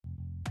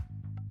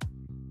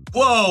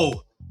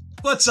Whoa,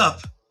 what's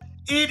up?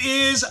 It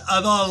is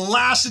the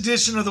last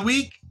edition of the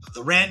week of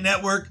the Rant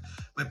Network.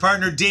 My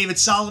partner David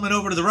Solomon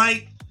over to the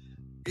right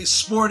is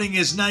sporting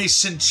his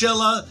nice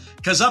chinchilla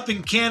because up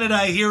in Canada,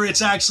 I hear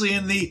it's actually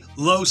in the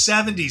low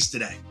 70s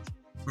today.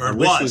 Or it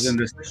was.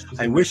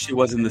 I wish it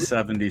was in the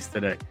 70s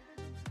today.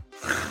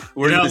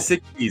 We're in the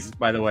 60s,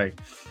 by the way.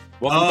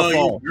 Welcome to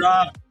fall.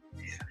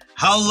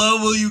 How low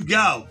will you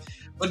go?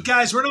 But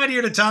guys, we're not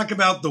here to talk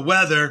about the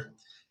weather.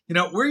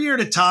 We're here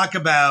to talk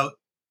about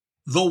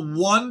the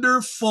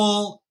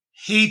wonderful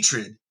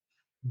hatred,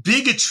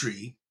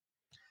 bigotry,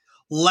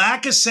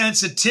 lack of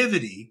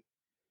sensitivity,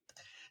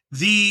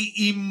 the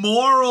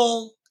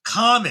immoral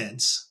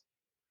comments.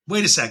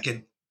 Wait a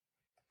second.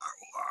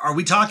 Are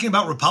we talking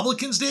about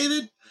Republicans,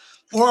 David?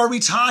 Or are we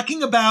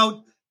talking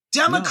about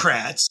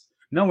Democrats?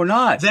 No, we're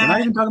not. We're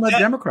not even talking about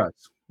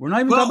Democrats. We're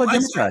not even talking about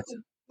Democrats.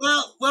 We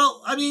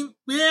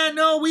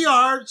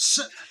are.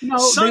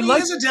 Sonny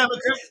is a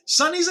Democrat.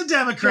 Sonny's a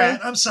Democrat.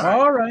 Okay. I'm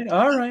sorry.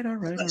 All right.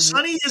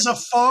 Sonny is a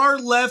far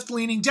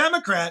left-leaning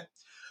Democrat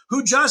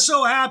who just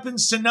so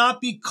happens to not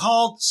be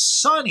called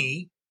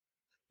Sonny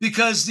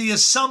because the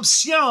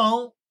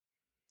Assumption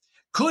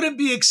couldn't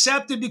be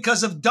accepted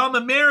because of dumb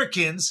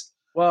Americans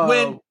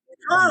when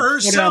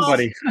herself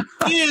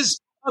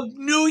is a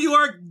New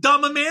York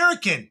dumb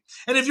American.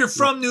 And if you're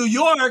from New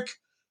York,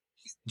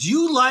 do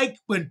you like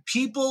when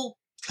people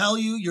tell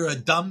you you're a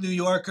dumb New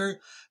Yorker?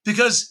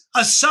 Because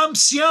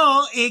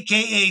Assumption,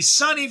 a.k.a.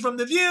 Sonny from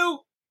The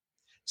View,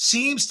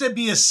 seems to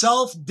be a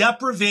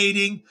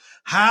self-deprivating,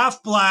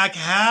 half-black,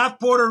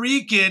 half-Puerto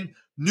Rican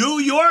New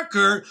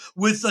Yorker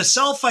with a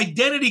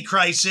self-identity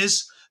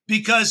crisis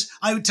because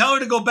I would tell her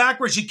to go back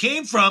where she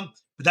came from,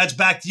 but that's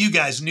back to you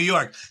guys in New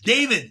York.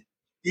 David,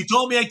 you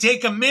told me I'd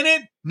take a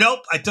minute. Nope,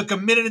 I took a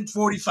minute and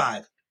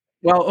 45.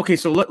 Well, okay,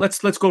 so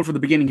let's go from the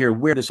beginning here,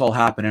 where this all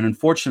happened. And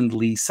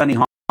unfortunately, Sunny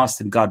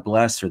Hostin, God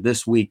bless her,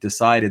 this week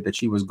decided that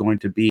she was going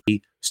to be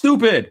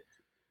stupid.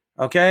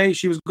 Okay,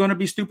 she was going to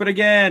be stupid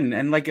again.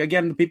 And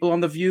again, the people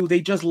on The View, they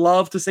just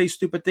love to say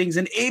stupid things.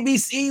 And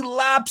ABC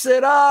laps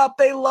it up.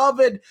 They love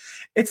it.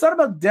 It's not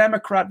about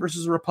Democrat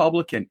versus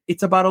Republican.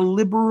 It's about a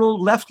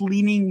liberal,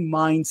 left-leaning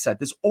mindset,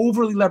 this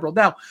overly liberal.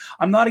 Now,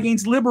 I'm not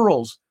against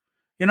liberals.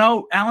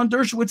 Alan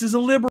Dershowitz is a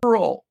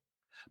liberal.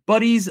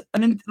 But there's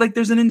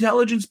an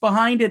intelligence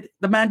behind it.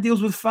 The man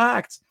deals with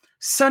facts.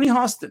 Sunny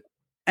Hostin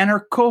and her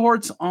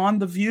cohorts on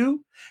The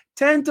View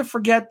tend to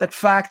forget that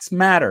facts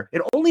matter.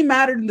 It only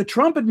mattered in the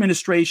Trump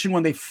administration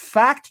when they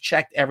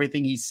fact-checked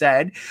everything he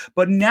said.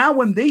 But now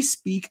when they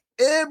speak,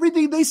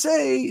 everything they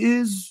say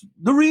is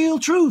the real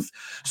truth.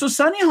 So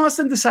Sunny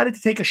Hostin decided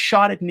to take a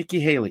shot at Nikki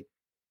Haley.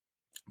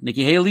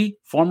 Nikki Haley,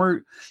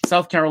 former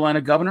South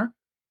Carolina governor,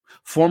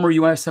 former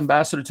U.S.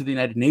 ambassador to the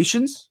United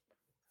Nations,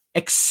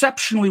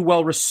 exceptionally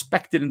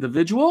well-respected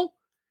individual.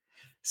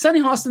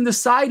 Sunny Hostin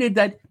decided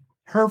that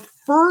her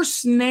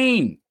first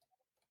name,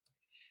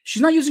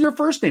 she's not using her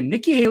first name.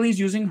 Nikki Haley is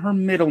using her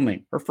middle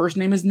name. Her first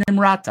name is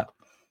Nimrata.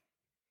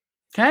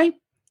 Okay?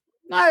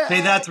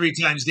 Say that 3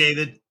 times,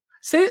 David.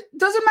 Say it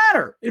doesn't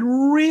matter. It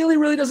really,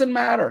 really doesn't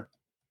matter.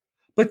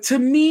 But to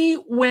me,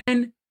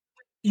 when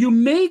you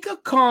make a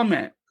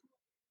comment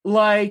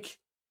like,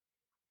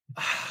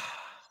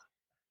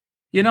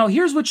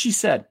 here's what she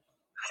said.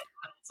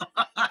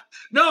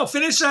 No,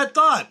 finish that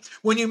thought.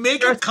 When you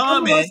make a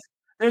comment,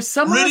 there's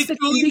some of us that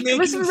can be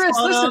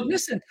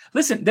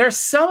listen. There's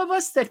some of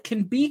us that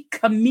can be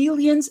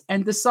chameleons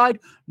and decide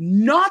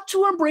not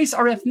to embrace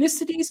our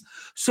ethnicities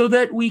so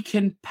that we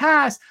can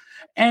pass.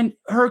 And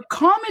her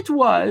comment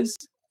was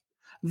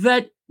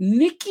that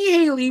Nikki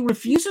Haley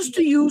refuses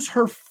to use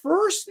her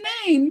first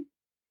name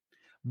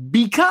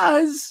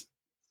because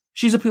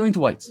she's appealing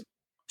to whites.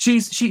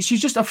 She's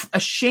just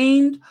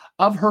ashamed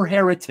of her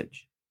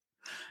heritage.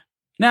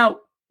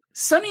 Now,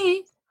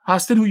 Sunny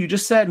Hostin, who you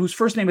just said, whose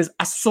first name is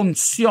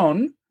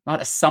Asuncion,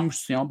 not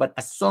Assumption, but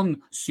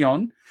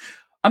Asuncion,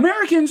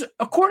 Americans,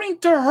 according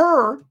to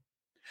her,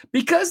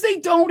 because they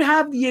don't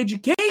have the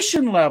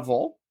education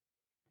level,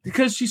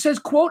 because she says,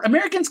 quote,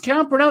 Americans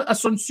can't pronounce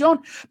Asuncion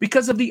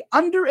because of the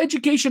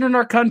undereducation in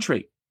our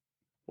country.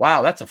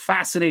 Wow, that's a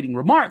fascinating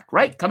remark,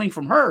 right? Coming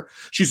from her.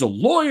 She's a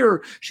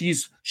lawyer. She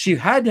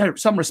had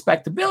some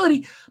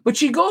respectability, but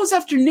she goes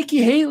after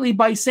Nikki Haley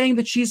by saying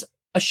that she's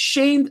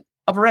ashamed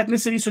of her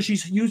ethnicity, so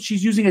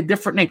she's using a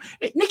different name.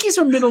 Nikki's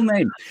her middle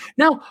name.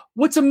 Now,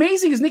 what's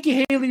amazing is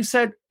Nikki Haley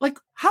said,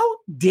 how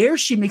dare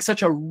she make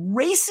such a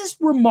racist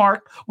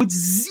remark with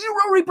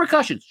zero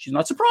repercussions? She's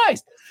not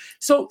surprised.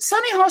 So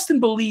Sunny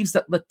Hostin believes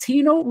that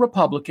Latino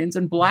Republicans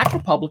and Black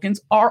Republicans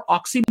are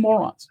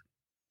oxymorons.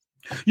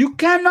 You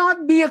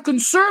cannot be a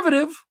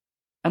conservative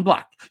and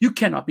Black. You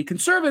cannot be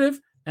conservative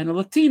and a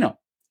Latino.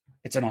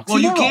 It's an oxymoron. Well,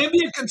 you can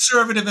be a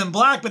conservative and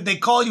Black, but they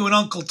call you an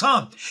Uncle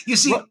Tom. You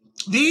see,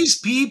 these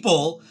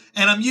people,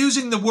 and I'm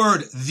using the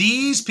word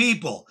these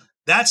people,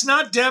 that's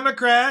not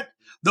Democrat.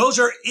 Those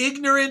are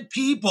ignorant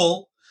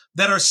people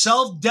that are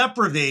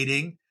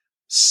self-deprivating,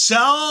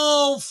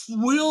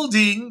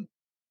 self-wielding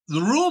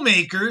the rule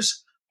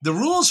makers, the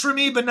rules for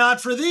me, but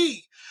not for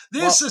thee.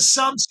 this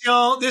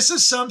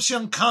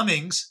Assumption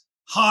Cummings,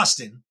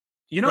 Hostin,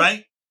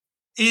 right,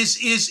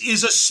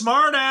 is a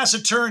smart ass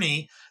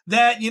attorney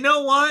that, you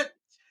know what,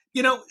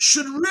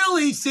 should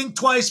really think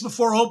twice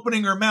before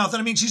opening her mouth.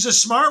 And I mean, she's a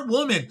smart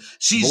woman.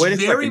 She's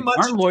very much.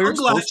 Aren't lawyers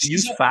supposed to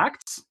use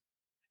facts?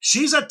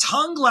 She's a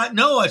tongue glad.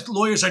 No,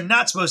 lawyers are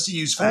not supposed to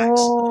use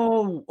facts.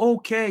 Oh,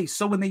 okay.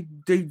 So when they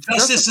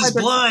justice is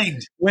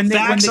blind. When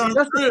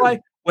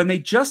they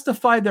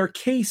justify their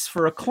case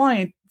for a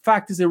client,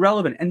 fact is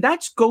irrelevant. And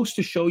that goes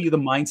to show you the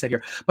mindset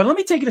here. But let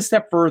me take it a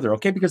step further,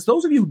 okay? Because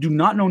those of you who do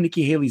not know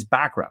Nikki Haley's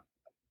background,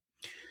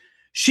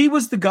 she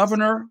was the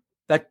governor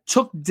that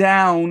took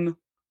down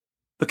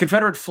the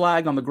Confederate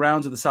flag on the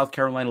grounds of the South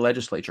Carolina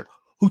legislature,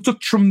 who took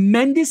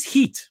tremendous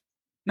heat.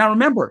 Now,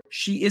 remember,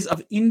 she is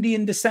of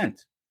Indian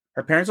descent.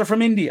 Her parents are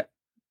from India.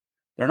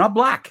 They're not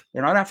black.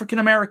 They're not African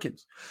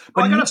Americans.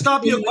 But I'm going to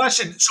stop you a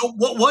question. So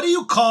what do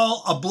you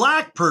call a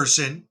black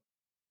person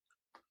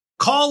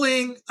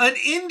calling an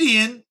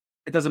Indian?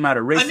 It doesn't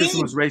matter.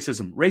 Racism is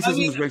racism.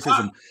 Racism is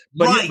racism.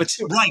 But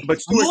Stuart,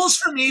 rules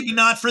for me, but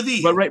not for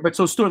thee. But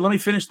so Stuart, let me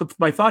finish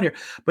my thought here.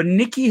 But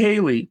Nikki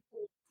Haley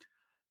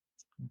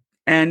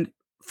and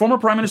former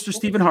Prime Minister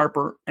Stephen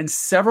Harper and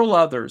several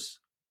others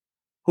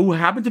who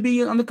happen to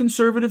be on the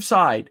conservative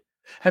side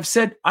have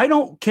said, I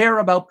don't care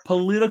about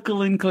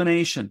political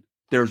inclination.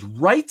 There's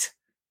right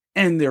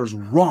and there's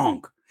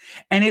wrong.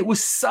 And it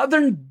was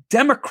Southern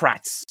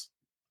Democrats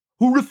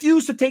who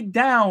refused to take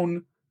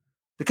down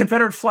the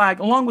Confederate flag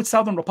along with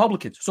Southern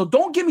Republicans. So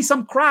don't give me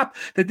some crap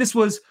that this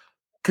was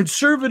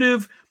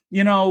conservative,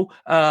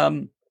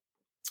 hatred.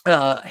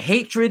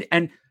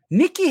 And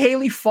Nikki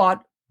Haley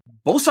fought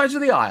both sides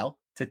of the aisle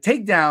to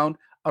take down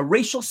a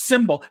racial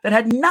symbol that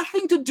had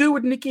nothing to do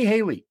with Nikki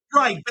Haley.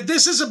 Right, but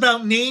this is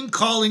about name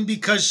calling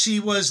because she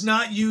was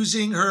not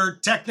using her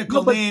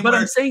technical name. But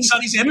I'm saying,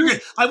 Sonny's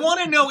immigrant. I want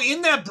to know,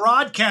 in that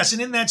broadcast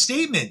and in that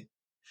statement,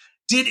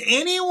 did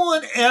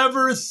anyone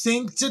ever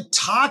think to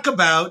talk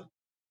about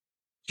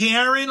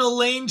Karen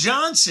Elaine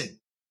Johnson?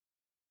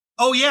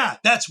 Oh yeah,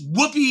 that's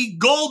Whoopi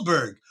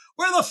Goldberg.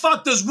 Where the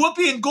fuck does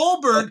Whoopi and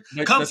Goldberg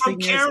come from?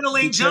 Karen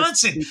Elaine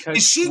Johnson.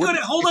 Is she going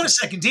to hold on a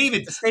second,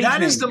 David?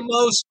 That is the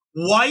most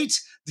white.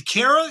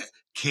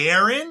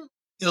 Karen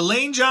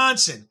Elaine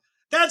Johnson.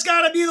 That's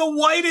got to be the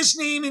whitest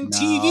name in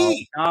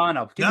TV.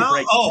 No.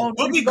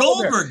 Whoopi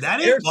Goldberg.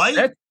 That ain't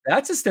white.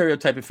 That's a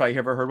stereotype if I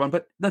ever heard one.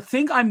 But the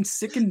thing I'm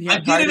sick and I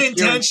did it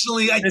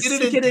intentionally.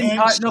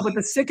 No, but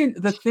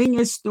the thing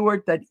is,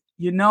 Stuart, that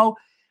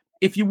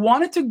if you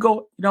wanted to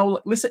go,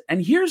 listen.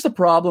 And here's the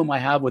problem I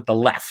have with the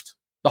left,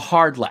 the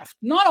hard left.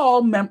 Not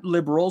all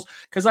liberals,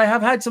 because I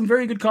have had some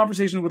very good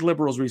conversations with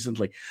liberals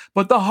recently.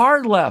 But the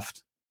hard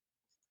left,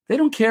 they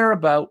don't care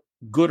about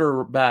good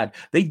or bad.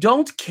 They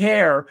don't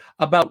care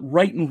about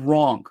right and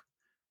wrong.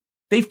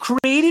 They've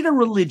created a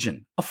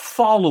religion, a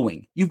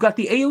following. You've got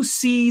the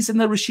AOCs and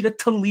the Rashida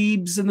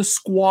Tlaibs and the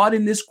squad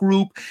in this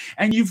group,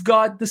 and you've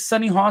got the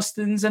Sunny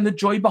Hostins and the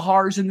Joy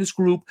Bahars in this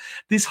group,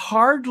 this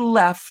hard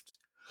left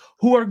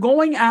who are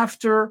going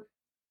after,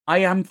 I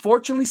am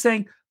fortunately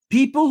saying,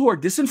 people who are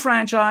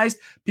disenfranchised,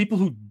 people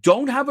who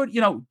don't have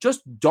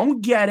just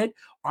don't get it,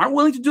 aren't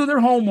willing to do their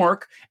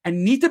homework,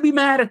 and need to be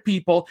mad at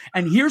people.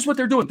 And here's what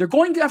they're doing. They're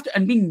going after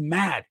and being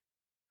mad.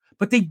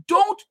 But they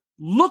don't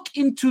look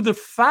into the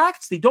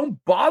facts. They don't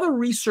bother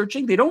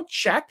researching. They don't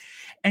check.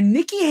 And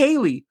Nikki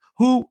Haley,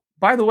 who,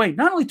 by the way,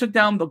 not only took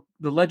down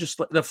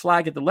the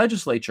flag at the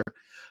legislature,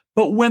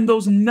 but when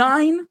those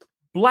 9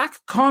 black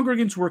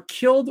congregants were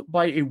killed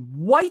by a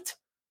white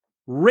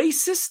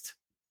racist,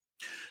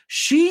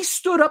 she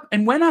stood up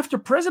and went after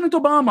President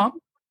Obama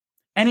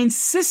and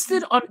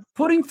insisted on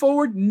putting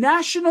forward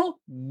national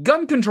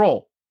gun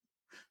control.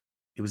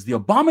 It was the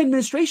Obama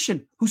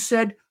administration who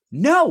said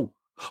no,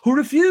 who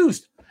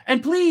refused.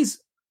 And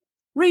please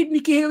read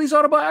Nikki Haley's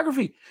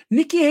autobiography.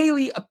 Nikki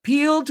Haley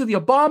appealed to the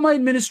Obama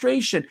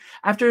administration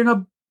after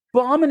an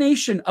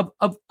abomination of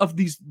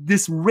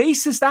this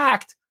racist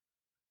act.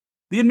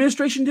 The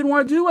administration didn't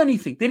want to do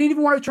anything. They didn't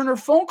even want to turn her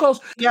phone calls.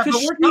 Yeah, but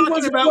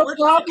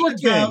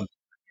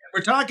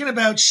we're talking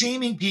about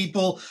shaming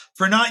people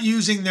for not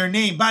using their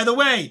name. By the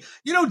way,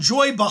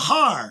 Joy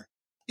Behar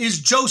is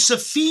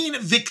Josephine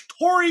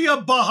Victoria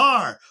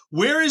Behar.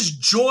 Where is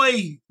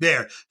Joy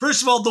there?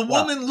 First of all, the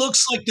woman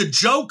looks like the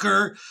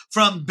Joker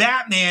from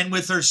Batman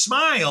with her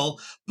smile,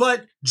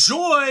 but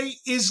Joy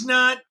is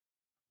not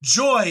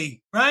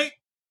Joy, right?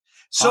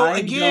 So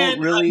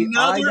again,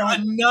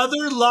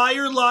 another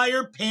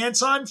liar,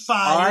 pants on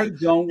fire. I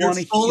don't want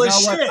to. Full of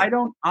shit.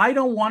 I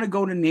don't want to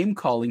go to name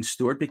calling,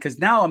 Stuart, because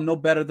now I'm no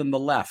better than the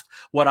left.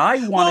 What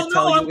I want to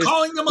tell you is, I'm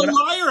calling them a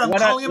liar. I'm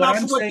calling them out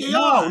for what they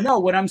are. No.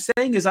 What I'm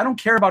saying is, I don't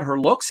care about her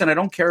looks, and I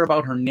don't care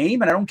about her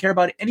name, and I don't care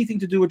about anything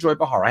to do with Joy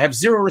Behar. I have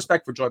zero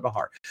respect for Joy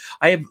Behar.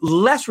 I have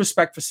less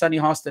respect for Sunny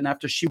Hostin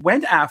after she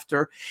went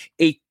after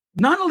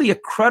not only a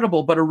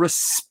credible, but a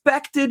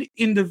respected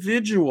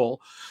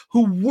individual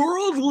who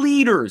world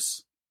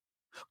leaders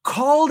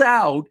called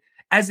out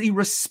as a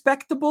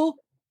respectable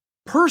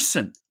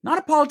person, not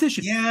a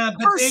politician. Yeah,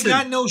 but they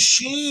got no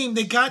shame.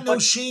 They got no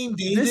shame,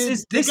 David.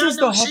 This is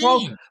the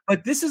problem.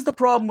 But this is the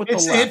problem with the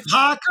left. It's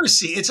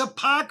hypocrisy. It's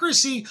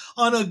hypocrisy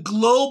on a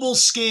global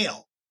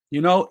scale.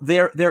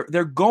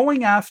 They're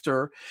going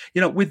after,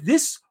 with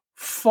this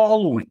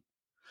following.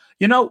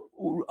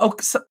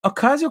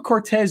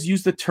 Ocasio-Cortez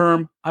used the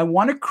term, I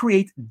want to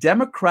create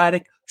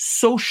democratic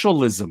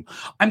socialism.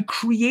 I'm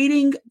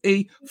creating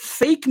a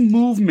fake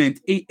movement,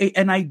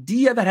 an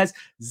idea that has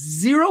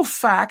zero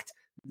fact,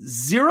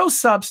 zero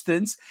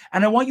substance,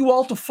 and I want you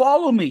all to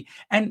follow me.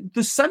 And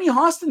the Sunny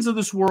Hostins of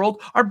this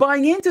world are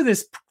buying into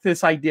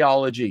this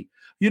ideology.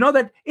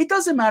 That it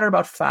doesn't matter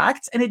about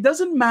facts and it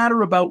doesn't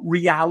matter about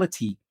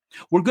reality.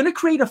 We're going to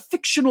create a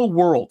fictional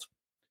world.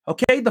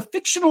 Okay, the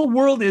fictional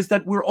world is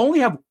that we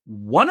only have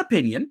one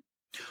opinion,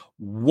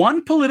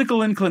 one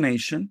political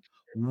inclination,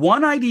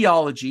 one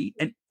ideology,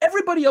 and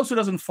everybody else who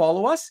doesn't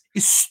follow us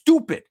is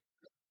stupid.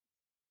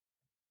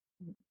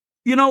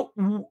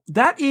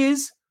 That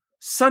is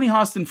Sunny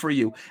Hostin for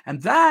you.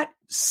 And that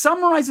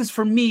summarizes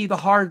for me the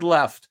hard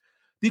left.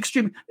 The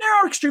extreme. There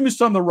are extremists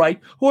on the right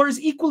who are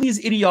equally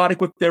as idiotic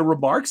with their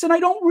remarks, and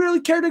I don't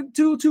really care to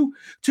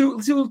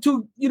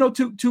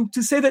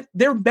say that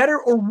they're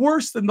better or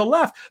worse than the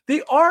left.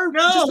 They are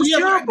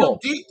terrible.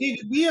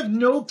 We have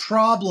no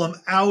problem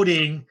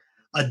outing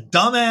a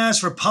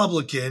dumbass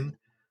Republican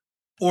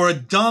or a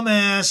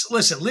dumbass.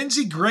 Listen,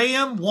 Lindsey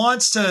Graham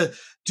wants to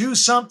do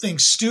something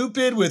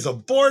stupid with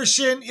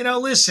abortion.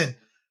 Listen,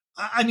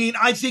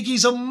 I think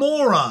he's a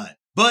moron,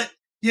 but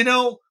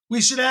we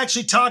should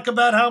actually talk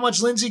about how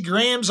much Lindsey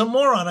Graham's a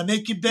moron. I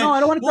make you bet. No, I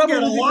don't want to we'll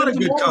get a lot of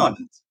good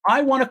comments.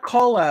 I want to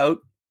call out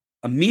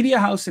a media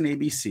house in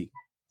ABC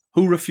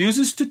who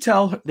refuses to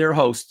tell their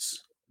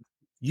hosts,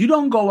 you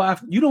don't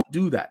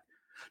do that.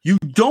 You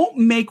don't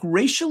make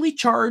racially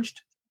charged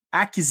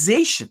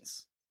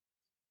accusations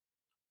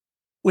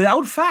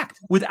without fact,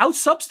 without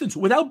substance,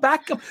 without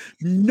backup.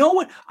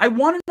 I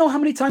want to know how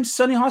many times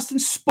Sunny Hostin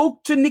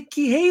spoke to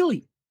Nikki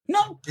Haley.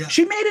 No,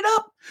 She made it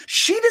up.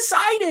 She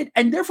decided.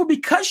 And therefore,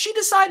 because she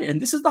decided,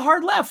 and this is the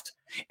hard left.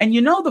 And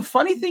the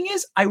funny thing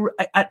is, I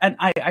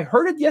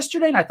heard it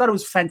yesterday and I thought it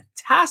was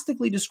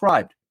fantastically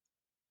described.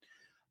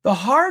 The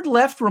hard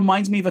left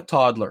reminds me of a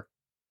toddler.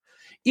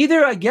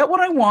 Either I get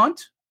what I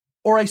want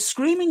or I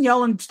scream and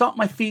yell and stomp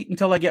my feet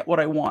until I get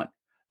what I want.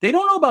 They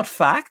don't know about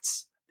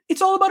facts.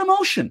 It's all about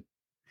emotion.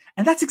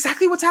 And that's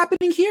exactly what's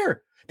happening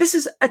here. This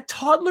is a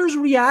toddler's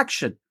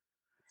reaction.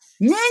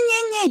 Nah,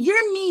 you're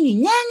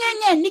meanie.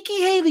 Nah, Nikki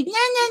Haley.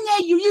 Nah,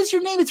 you use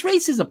your name. It's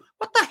racism.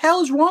 What the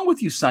hell is wrong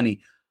with you, Sonny?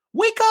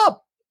 Wake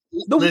up.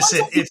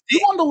 Listen, you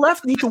on the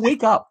left need to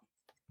wake up.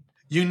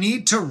 You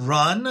need to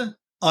run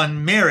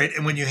on merit.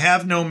 And when you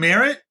have no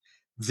merit,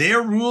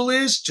 their rule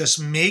is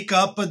just make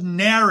up a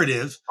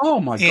narrative. Oh,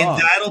 my God.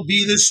 And that'll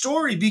be the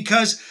story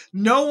because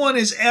no one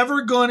is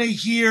ever going to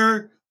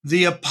hear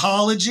the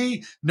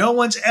apology. No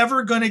one's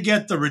ever going to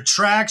get the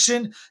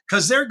retraction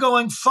because they're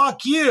going,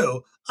 fuck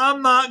you.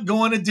 I'm not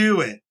going to do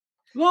it.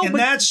 Well, and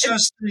that's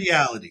just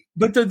reality.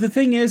 But the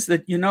thing is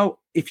that,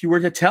 if you were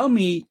to tell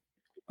me,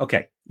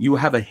 okay, you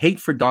have a hate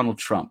for Donald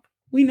Trump.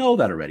 We know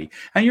that already.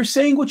 And you're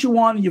saying what you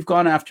want and you've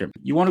gone after him.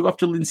 You want to go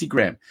after Lindsey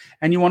Graham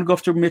and you want to go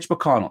after Mitch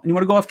McConnell and you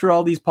want to go after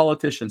all these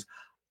politicians.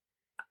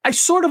 I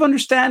sort of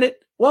understand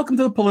it. Welcome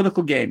to the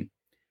political game.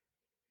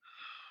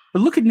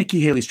 But look at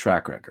Nikki Haley's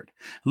track record.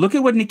 Look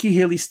at what Nikki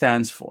Haley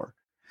stands for.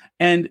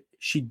 And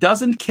she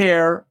doesn't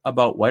care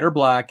about white or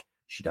black.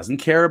 She doesn't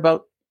care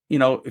about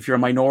if you're a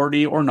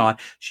minority or not.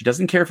 She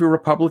doesn't care if you're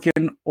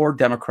Republican or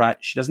Democrat.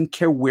 She doesn't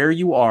care where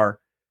you are.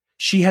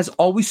 She has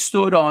always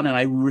stood on, and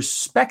I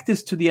respect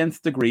this to the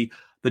nth degree,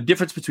 the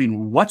difference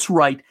between what's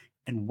right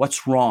and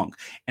what's wrong.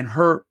 And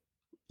her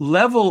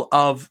level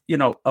of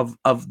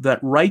that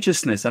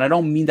righteousness, and I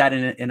don't mean that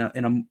in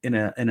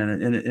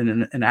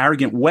an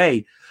arrogant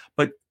way,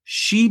 but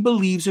she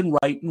believes in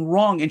right and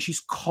wrong, and she's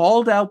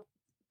called out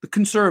the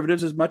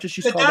conservatives as much as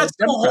she's called out Democrats.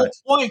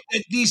 That's the whole point,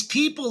 that these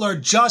people are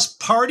just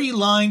party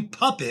line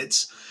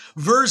puppets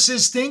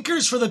versus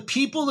thinkers for the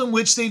people in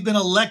which they've been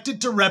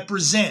elected to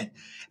represent.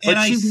 And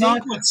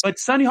but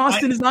Sunny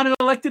Hostin is not an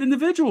elected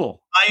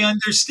individual. I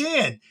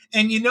understand.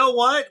 And you know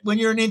what? When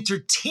you're an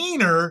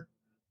entertainer,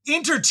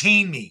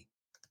 entertain me.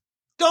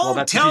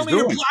 Don't tell me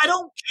I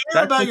don't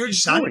care about your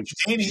entertaining.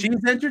 She's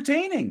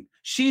entertaining.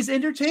 She's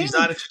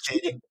not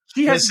entertaining.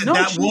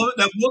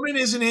 That woman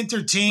isn't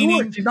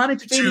entertaining. She's not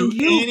entertaining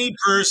to any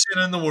person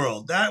in the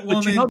world. That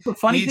woman the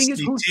funny needs thing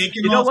to be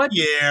taken off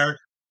the air.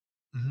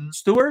 Mm-hmm.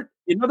 Stuart,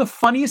 the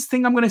funniest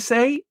thing I'm going to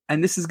say,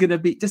 and this is going to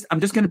be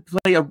I'm just going to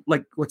play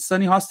like what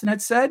Sunny Hostin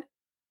had said,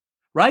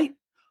 right?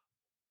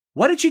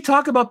 What did she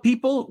talk about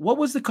people? What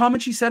was the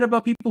comment she said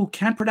about people who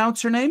can't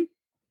pronounce her name?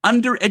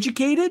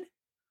 Undereducated?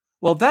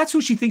 Well, that's who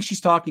she thinks she's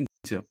talking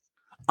to.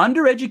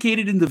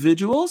 Undereducated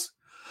individuals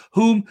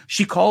whom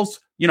she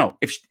calls,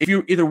 if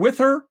you're either with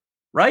her,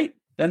 right,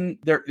 then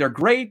they're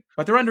great,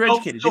 but they're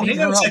undereducated. Hang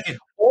on a second.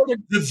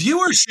 The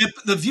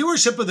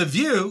viewership of The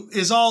View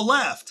is all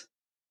left.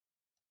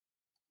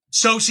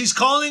 So she's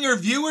calling her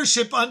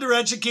viewership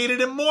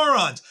undereducated and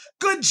morons.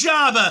 Good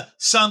job,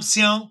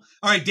 Assumption. All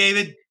right,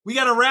 David, we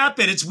got to wrap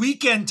it. It's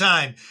weekend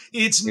time.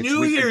 It's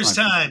New Year's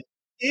time.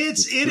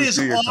 It is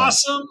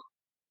awesome.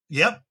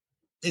 Yep.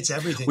 It's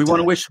everything. We want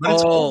to wish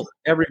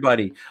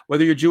everybody,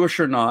 whether you're Jewish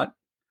or not,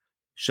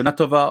 Shana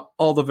Tova,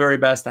 all the very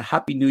best, a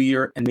happy new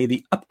year, and may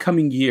the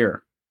upcoming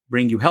year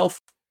bring you health,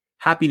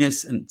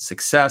 happiness, and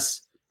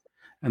success.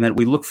 And that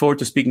we look forward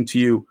to speaking to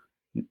you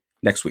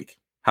next week.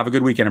 Have a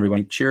good weekend,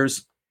 everybody.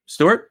 Cheers.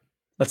 Stuart,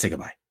 let's say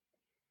goodbye.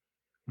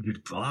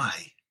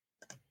 Goodbye.